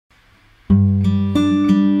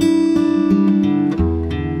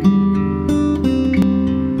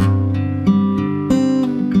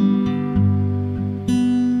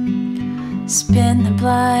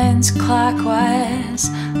hands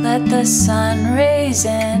clockwise, let the sun rays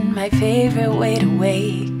in, my favorite way to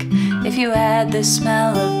wake. If you add the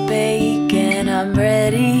smell of bacon, I'm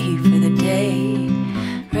ready for the day,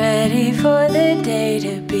 ready for the day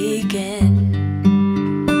to begin.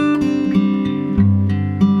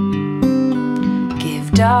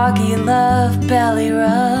 Give doggy love, belly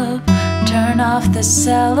rub, turn off the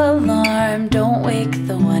cell alarm, don't wake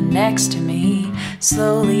the one next to me.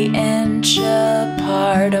 Slowly inch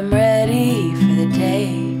apart, I'm ready for the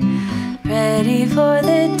day, ready for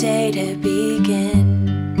the day to begin.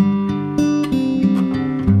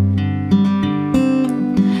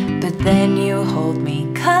 But then you hold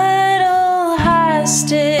me, cuddle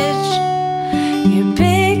hostage, your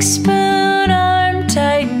big spoon arm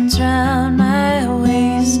tightens round my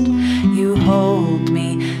waist. You hold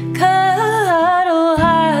me, cuddle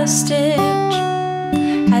hostage,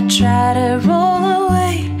 I try to roll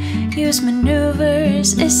away, use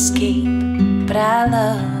maneuvers, escape, but I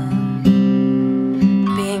love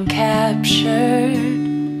being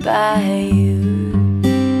captured by you.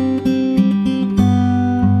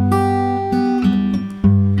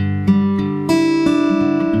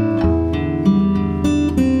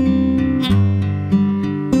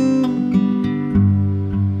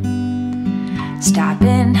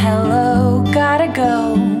 Stopping, hello, gotta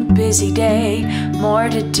go, busy day, more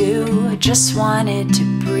to do, just wanted to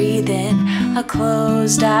breathe in a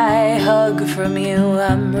closed eye hug from you.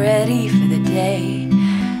 I'm ready for the day,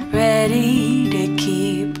 ready to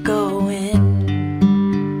keep going.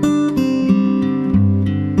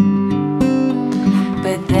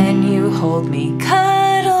 But then you hold me,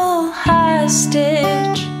 cuddle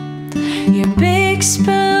hostage, your big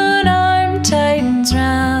spoon arm tightens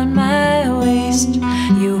round my waist.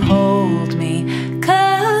 You hold me,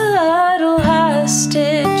 cuddle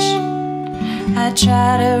hostage, I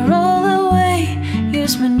try to roll away,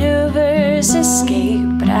 use maneuvers,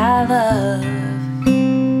 escape, but I love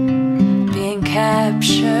being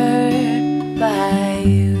captured by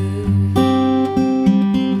you.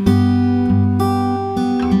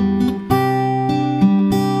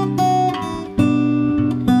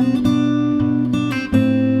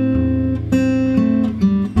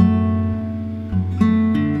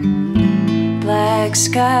 Black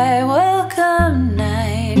sky, welcome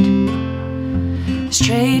night,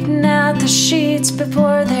 straighten out the sheets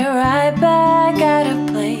before they're right back out of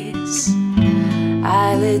place.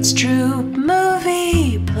 Eyelids droop,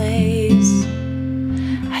 movie plays,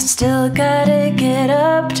 I still gotta get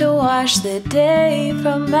up to wash the day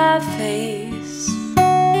from my face.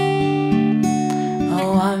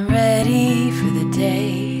 Oh, I'm ready for the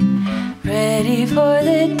day, ready for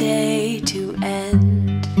the day to end.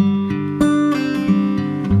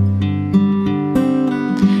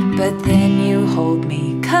 But then you hold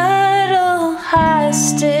me, cuddle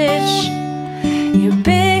hostage, your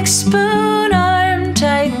big spoon arm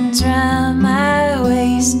tightens round my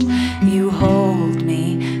waist. You hold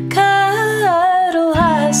me, cuddle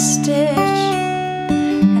hostage,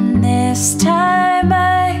 and this time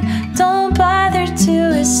I don't bother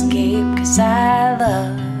to escape, 'cause I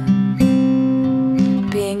love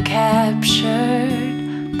being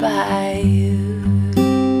captured by you.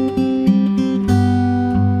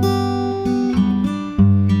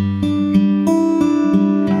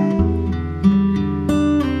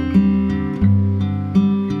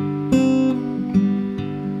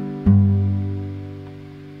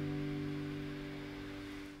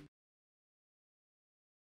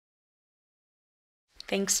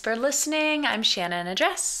 Thanks for listening. I'm Shanna in a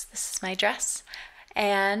dress. This is my dress.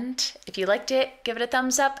 And if you liked it, give it a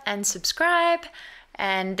thumbs up and subscribe.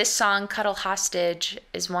 And this song, Cuddle Hostage,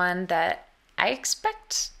 is one that I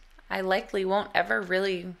expect I likely won't ever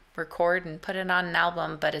really record and put it on an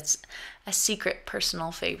album, but it's a secret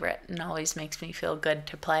personal favorite and always makes me feel good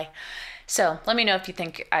to play. So let me know if you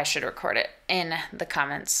think I should record it in the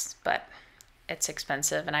comments, but it's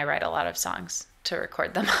expensive and I write a lot of songs to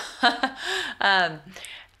record them.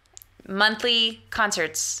 Monthly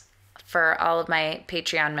concerts for all of my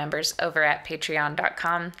Patreon members over at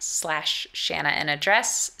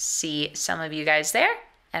patreon.com/ShannaInADress. See some of you guys there.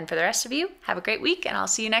 And for the rest of you, have a great week and I'll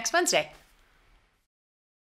see you next Wednesday.